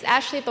NIF is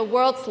actually the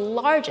world's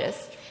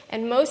largest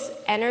and most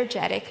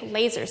energetic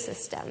laser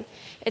system.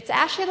 It's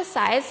actually the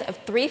size of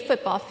 3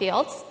 football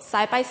fields,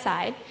 side by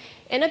side,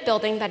 in a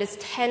building that is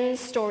 10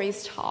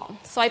 stories tall.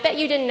 So I bet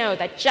you didn't know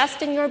that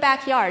just in your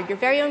backyard, your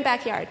very own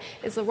backyard,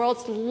 is the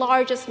world's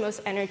largest, most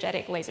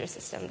energetic laser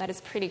system. That is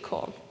pretty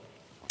cool.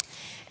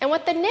 And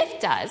what the NIF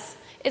does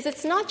is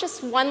it's not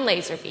just one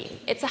laser beam.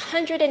 It's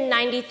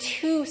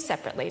 192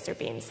 separate laser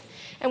beams.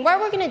 And what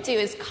we're going to do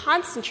is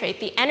concentrate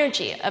the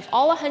energy of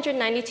all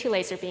 192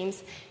 laser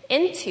beams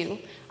into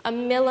a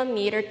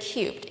millimeter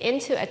cubed,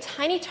 into a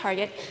tiny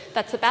target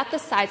that's about the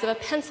size of a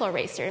pencil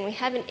eraser. And we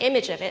have an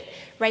image of it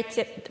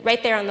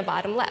right there on the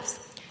bottom left.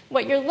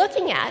 What you're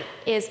looking at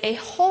is a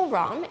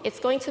HOLROM. It's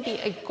going to be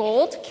a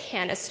gold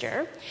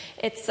canister.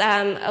 It's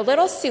a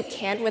little soup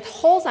can with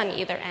holes on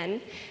either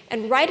end.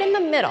 And right in the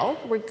middle,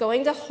 we're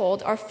going to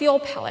hold our fuel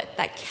pellet,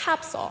 that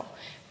capsule,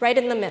 right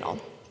in the middle.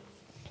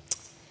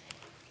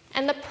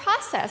 And the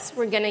process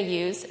we're going to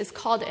use is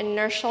called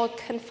inertial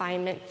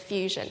confinement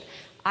fusion,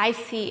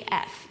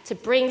 ICF, to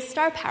bring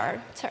star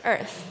power to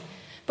Earth.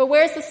 But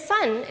whereas the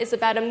sun is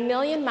about 1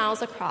 million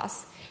miles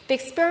across, the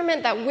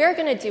experiment that we're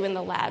going to do in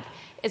the lab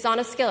is on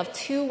a scale of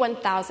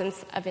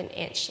 2/1000ths of an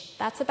inch.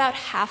 That's about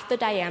half the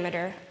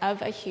diameter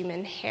of a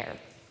human hair.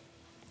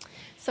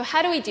 So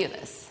how do we do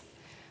this?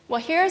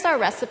 Well, here's our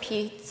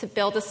recipe to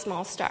build a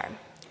small star.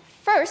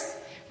 First,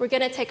 we're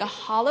going to take a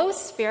hollow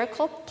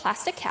spherical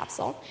plastic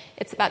capsule.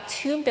 It's about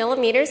 2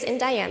 millimeters in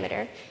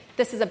diameter.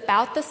 This is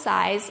about the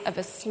size of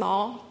a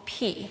small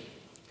pea.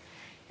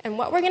 And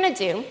what we're going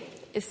to do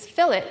is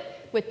fill it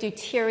with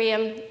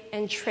deuterium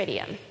and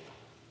tritium.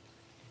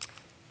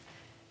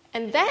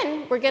 And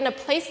then we're going to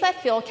place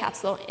that fuel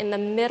capsule in the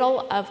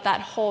middle of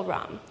that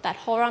hohlraum. That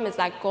hohlraum is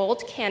that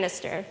gold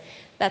canister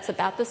that's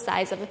about the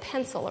size of a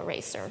pencil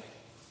eraser.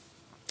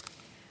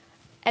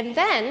 And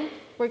then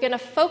we're going to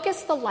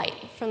focus the light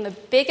from the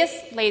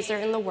biggest laser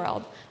in the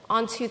world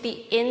onto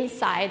the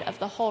inside of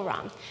the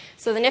hohlraum.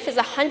 So the NIF is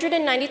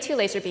 192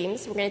 laser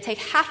beams. We're going to take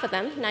half of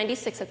them,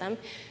 96 of them,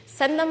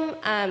 send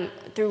them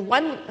through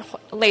one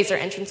laser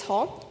entrance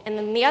hole, and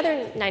then the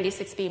other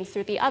 96 beams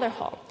through the other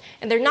hole.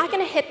 And they're not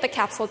going to hit the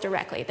capsule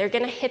directly. They're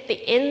going to hit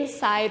the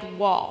inside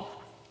wall.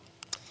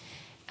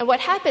 And what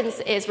happens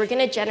is we're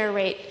going to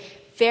generate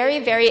very,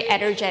 very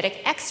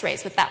energetic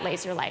X-rays with that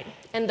laser light.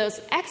 And those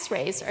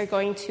X-rays are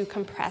going to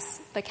compress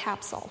the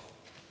capsule.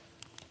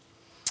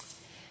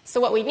 So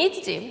what we need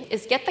to do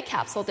is get the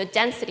capsule to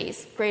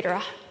densities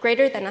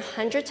greater than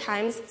 100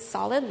 times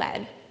solid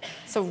lead,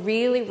 so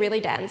really,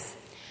 really dense,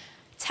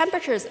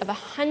 temperatures of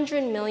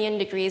 100 million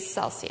degrees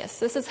Celsius.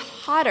 This is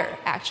hotter,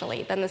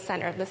 actually, than the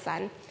center of the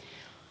sun,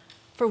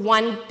 for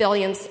 1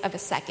 billionth of a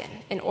second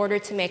in order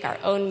to make our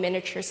own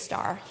miniature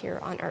star here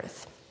on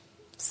Earth.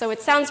 So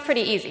it sounds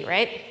pretty easy,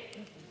 right?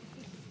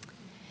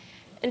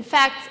 In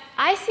fact,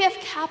 ICF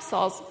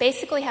capsules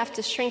basically have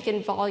to shrink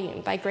in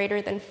volume by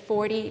greater than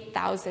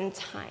 40,000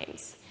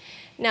 times.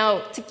 Now,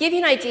 to give you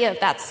an idea of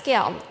that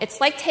scale, it's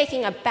like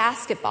taking a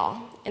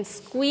basketball and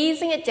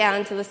squeezing it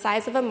down to the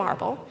size of a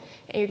marble,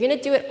 and you're going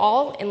to do it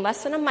all in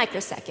less than a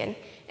microsecond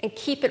and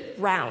keep it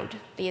round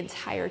the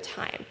entire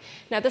time.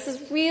 Now, this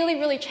is really,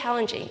 really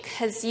challenging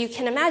because you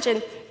can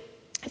imagine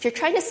if you're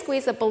trying to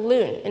squeeze a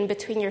balloon in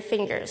between your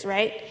fingers,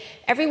 right?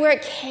 Everywhere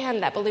it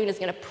can, that balloon is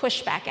going to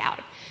push back out.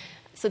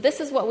 So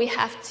this is what we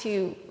have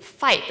to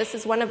fight. This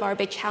is one of our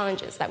big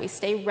challenges, that we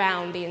stay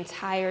round the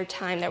entire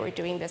time that we're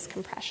doing this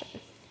compression.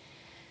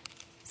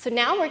 So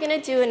now we're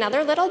going to do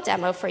another little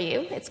demo for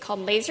you. It's called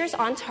Lasers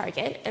on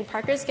Target, and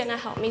Parker's going to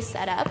help me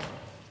set up.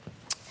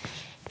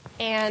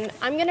 And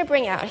I'm going to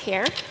bring out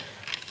here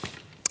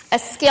a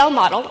scale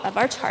model of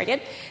our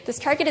target. This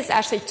target is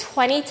actually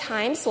 20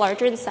 times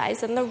larger in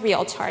size than the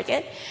real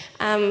target.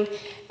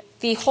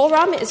 The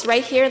hohlraum is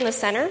right here in the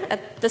center.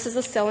 This is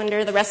a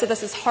cylinder. The rest of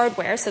this is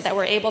hardware so that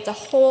we're able to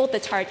hold the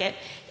target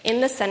in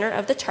the center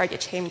of the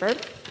target chamber.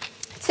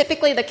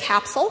 Typically, the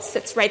capsule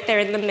sits right there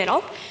in the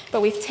middle,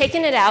 but we've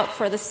taken it out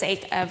for the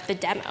sake of the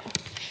demo.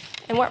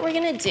 And what we're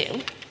going to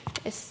do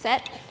is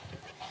set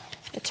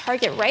the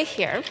target right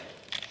here,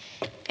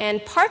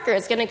 and Parker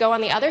is going to go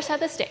on the other side of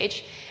the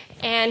stage,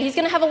 and he's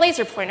going to have a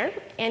laser pointer,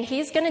 and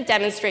he's going to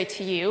demonstrate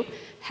to you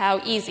how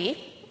easy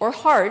or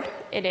hard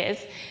it is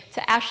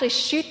to actually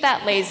shoot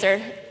that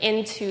laser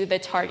into the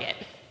target.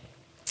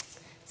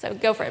 So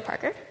go for it,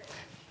 Parker.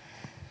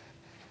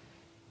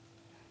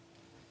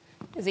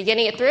 Is he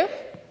getting it through?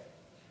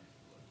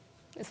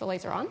 Is the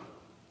laser on?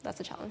 That's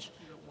a challenge.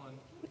 One.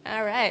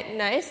 All right,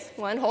 nice.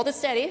 One, hold it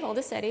steady, hold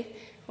it steady.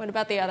 What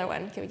about the other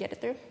one? Can we get it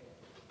through?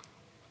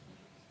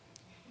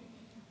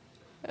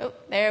 Oh,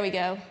 there we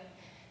go.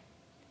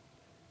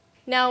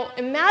 Now,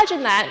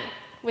 imagine that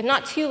with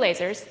not 2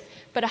 lasers,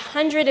 but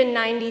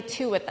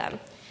 192 with them.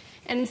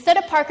 And instead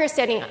of Parker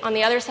standing on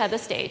the other side of the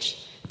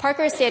stage,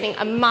 Parker is standing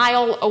a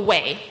mile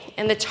away,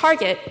 and the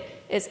target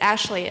is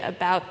actually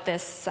about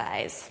this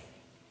size.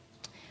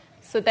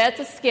 So that's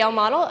a scale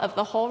model of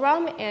the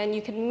hohlraum, and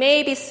you can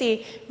maybe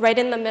see right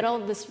in the middle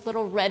of this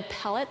little red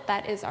pellet,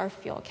 that is our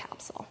fuel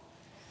capsule.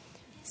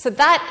 So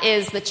that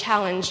is the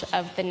challenge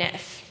of the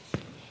NIF.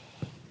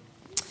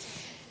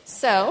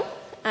 So,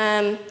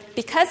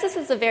 because this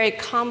is a very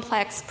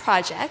complex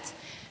project,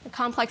 a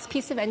complex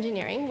piece of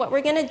engineering, what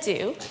we're going to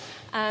do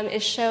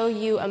is show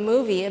you a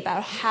movie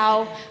about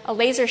how a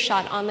laser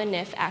shot on the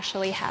NIF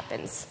actually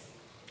happens.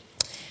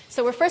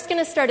 So we're first going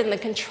to start in the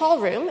control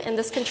room, and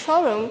this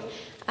control room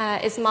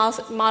is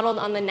modeled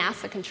on the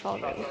NASA control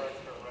room. Ready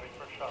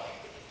for shot.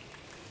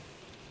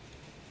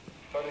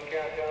 Start the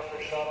countdown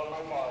for shot on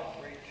my mark.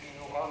 3,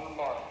 2, 1, the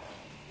mark.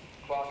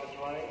 Clock is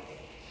running.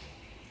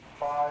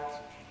 5,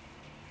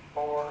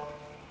 4,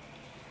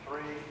 3,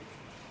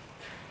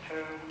 2,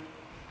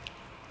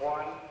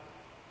 1,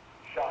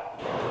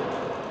 shot.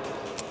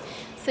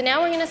 So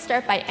now we're going to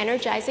start by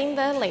energizing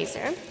the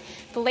laser.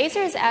 The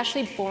laser is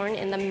actually born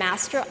in the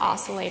master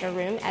oscillator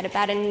room at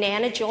about a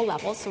nanojoule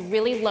level, so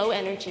really low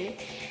energy.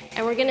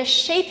 And we're going to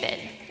shape it.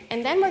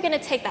 And then we're going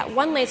to take that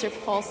one laser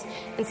pulse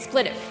and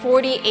split it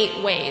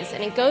 48 ways.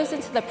 And it goes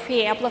into the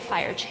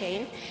preamplifier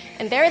chain.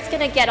 And there it's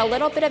going to get a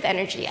little bit of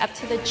energy up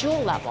to the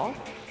joule level.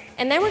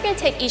 And then we're going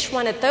to take each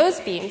one of those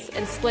beams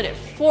and split it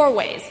 4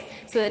 ways,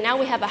 so that now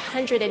we have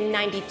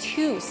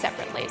 192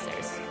 separate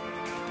lasers.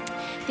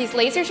 These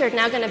lasers are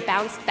now going to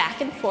bounce back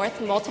and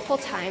forth multiple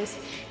times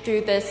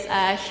through this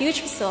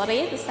huge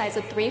facility the size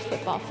of 3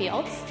 football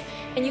fields.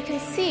 And you can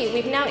see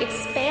we've now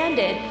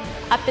expanded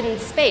up in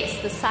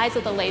space the size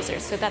of the lasers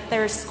so that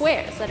there are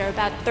squares that are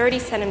about 30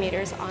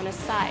 centimeters on a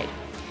side.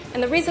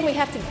 And the reason we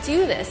have to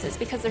do this is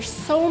because there's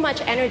so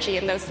much energy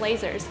in those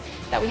lasers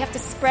that we have to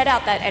spread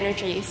out that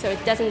energy so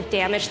it doesn't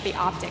damage the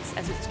optics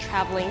as it's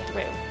traveling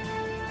through.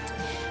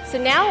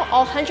 So now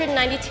all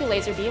 192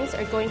 laser beams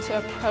are going to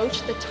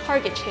approach the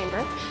target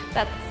chamber.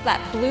 That's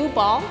that blue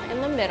ball in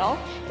the middle.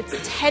 It's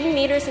 10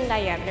 meters in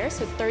diameter,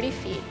 so 30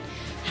 feet.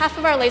 Half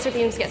of our laser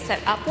beams get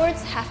sent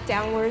upwards, half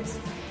downwards.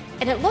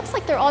 And it looks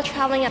like they're all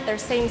traveling at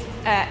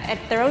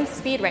their own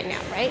speed right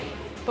now, right?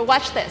 But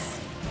watch this.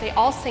 They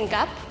all sync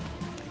up.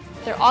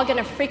 They're all going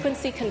to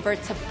frequency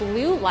convert to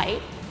blue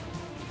light.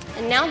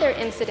 And now they're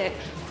incident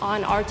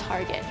on our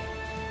target.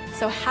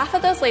 So half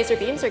of those laser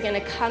beams are going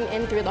to come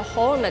in through the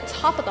hole in the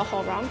top of the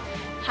hole ROM,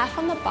 half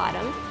on the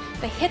bottom.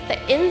 They hit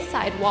the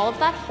inside wall of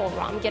that hole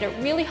ROM, get it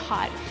really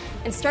hot,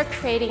 and start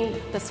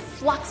creating this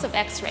flux of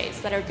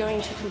X-rays that are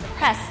going to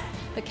compress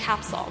the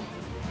capsule.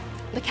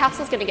 The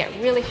capsule is going to get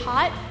really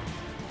hot,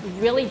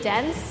 really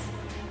dense,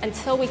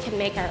 until we can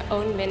make our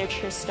own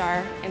miniature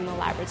star in the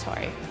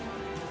laboratory.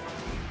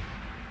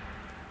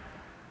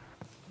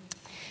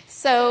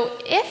 So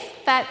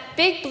if that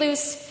big blue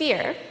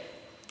sphere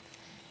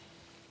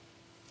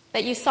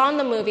that you saw in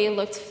the movie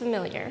looked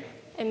familiar,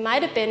 it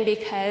might have been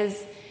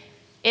because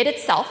it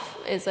itself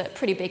is a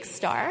pretty big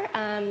star.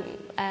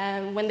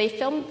 When they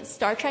filmed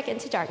Star Trek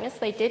Into Darkness,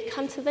 they did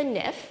come to the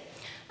NIF,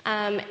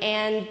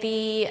 and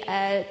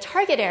the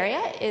target area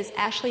is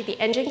actually the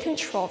engine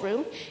control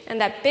room, and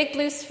that big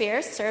blue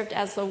sphere served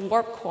as the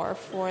warp core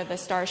for the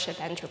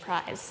Starship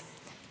Enterprise.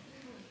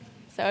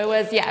 So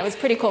it was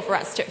pretty cool for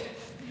us too.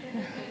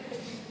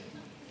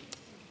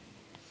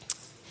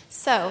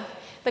 So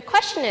the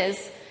question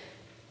is,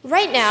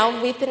 right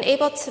now we've been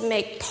able to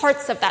make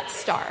parts of that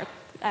star,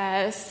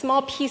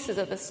 small pieces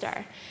of the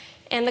star.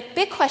 And the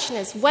big question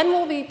is, when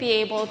will we be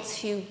able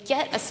to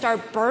get a star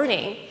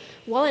burning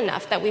well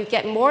enough that we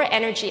get more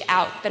energy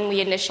out than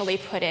we initially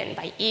put in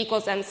by E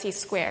equals mc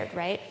squared,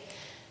 right?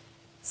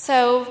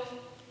 So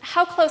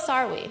how close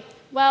are we?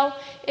 Well,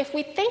 if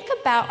we think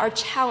about our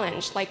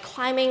challenge, like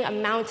climbing a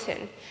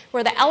mountain,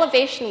 where the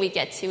elevation we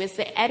get to is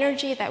the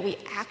energy that we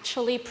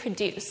actually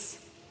produce,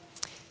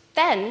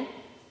 then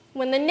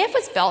when the NIF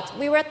was built,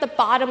 we were at the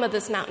bottom of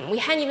this mountain. We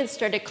hadn't even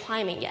started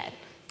climbing yet.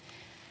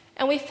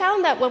 And we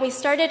found that when we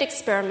started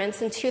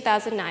experiments in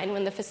 2009,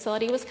 when the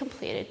facility was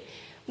completed,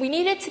 we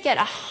needed to get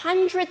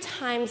 100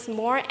 times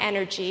more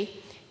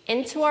energy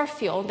into our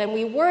fuel than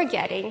we were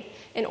getting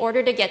in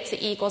order to get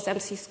to E equals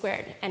mc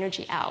squared,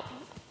 energy out.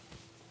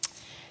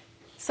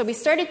 So we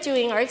started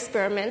doing our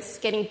experiments,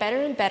 getting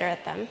better and better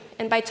at them,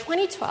 and by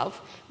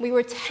 2012, we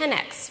were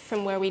 10x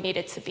from where we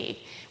needed to be.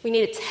 We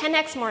needed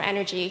 10x more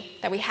energy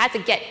that we had to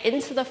get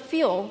into the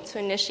fuel to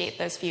initiate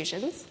those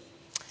fusions.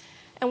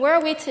 And where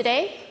are we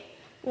today?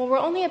 Well, we're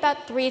only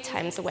about 3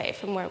 times away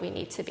from where we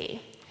need to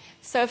be.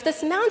 So if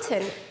this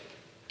mountain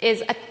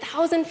is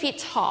 1,000 feet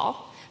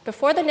tall,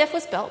 before the NIF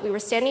was built, we were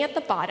standing at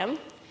the bottom.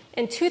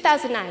 In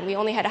 2009, we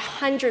only had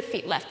 100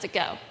 feet left to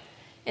go.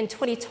 In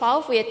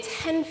 2012, we had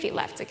 10 feet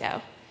left to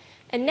go.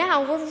 And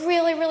now we're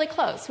really, really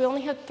close. We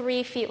only have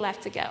 3 feet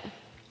left to go.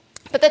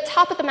 But the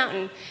top of the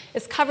mountain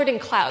is covered in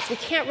clouds. We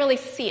can't really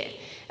see it.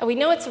 And we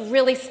know it's a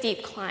really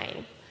steep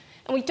climb.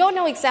 And we don't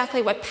know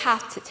exactly what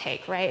path to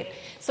take, right?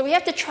 So we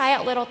have to try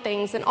out little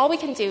things, and all we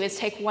can do is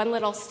take one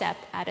little step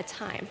at a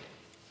time.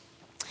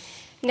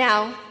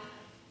 Now,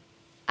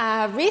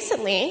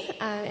 recently,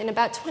 in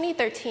about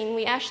 2013,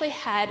 we actually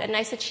had a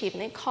nice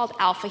achievement called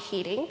alpha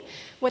heating.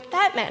 What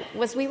that meant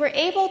was we were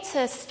able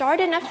to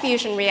start enough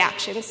fusion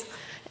reactions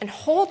and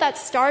hold that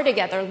star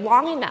together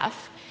long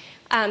enough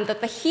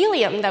that the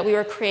helium that we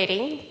were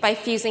creating by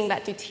fusing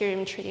that deuterium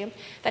and tritium,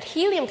 that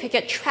helium could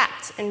get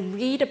trapped and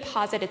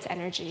redeposit its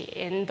energy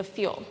in the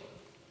fuel.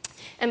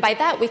 And by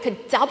that, we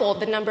could double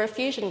the number of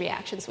fusion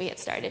reactions we had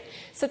started.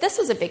 So this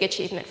was a big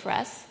achievement for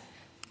us.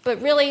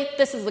 But really,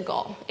 this is the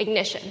goal,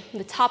 ignition.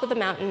 The top of the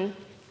mountain,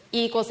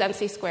 E equals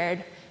mc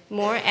squared,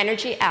 more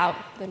energy out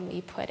than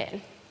we put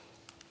in.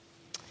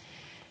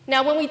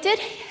 Now, when we did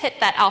hit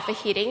that alpha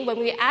heating, when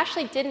we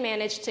actually did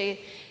manage to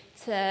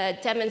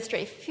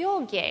demonstrate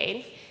fuel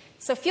gain,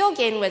 so fuel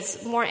gain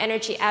was more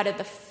energy out of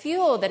the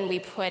fuel than we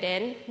put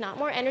in, not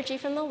more energy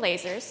from the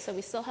lasers, so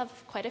we still have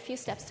quite a few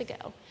steps to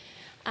go.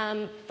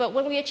 But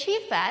when we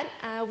achieved that,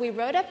 we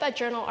wrote up a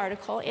journal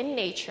article in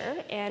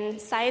Nature,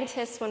 and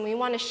scientists, when we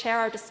want to share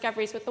our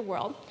discoveries with the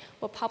world,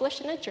 will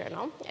publish in a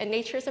journal, and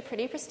Nature is a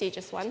pretty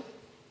prestigious one.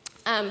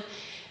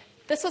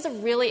 This was a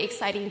really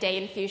exciting day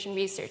in fusion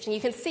research, and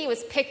you can see it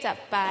was picked up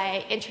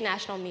by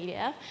international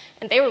media,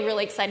 and they were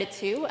really excited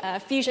too.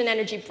 Fusion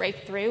energy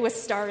breakthrough, a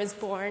star is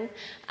born.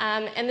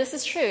 And this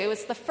is true. It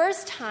was the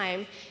first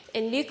time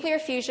in nuclear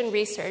fusion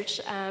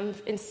research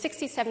in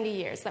 60, 70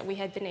 years that we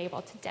had been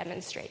able to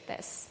demonstrate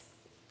this.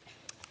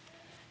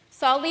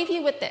 So I'll leave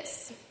you with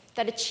this,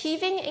 that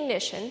achieving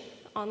ignition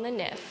on the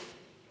NIF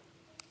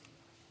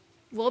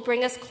will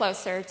bring us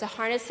closer to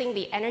harnessing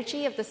the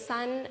energy of the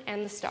sun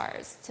and the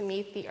stars to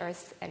meet the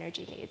Earth's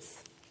energy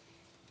needs.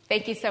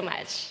 Thank you so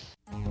much.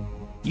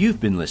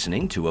 You've been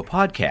listening to a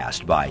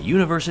podcast by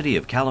University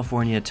of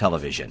California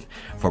Television.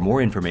 For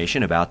more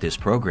information about this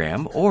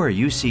program or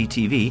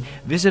UCTV,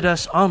 visit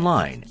us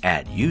online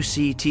at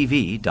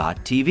uctv.tv.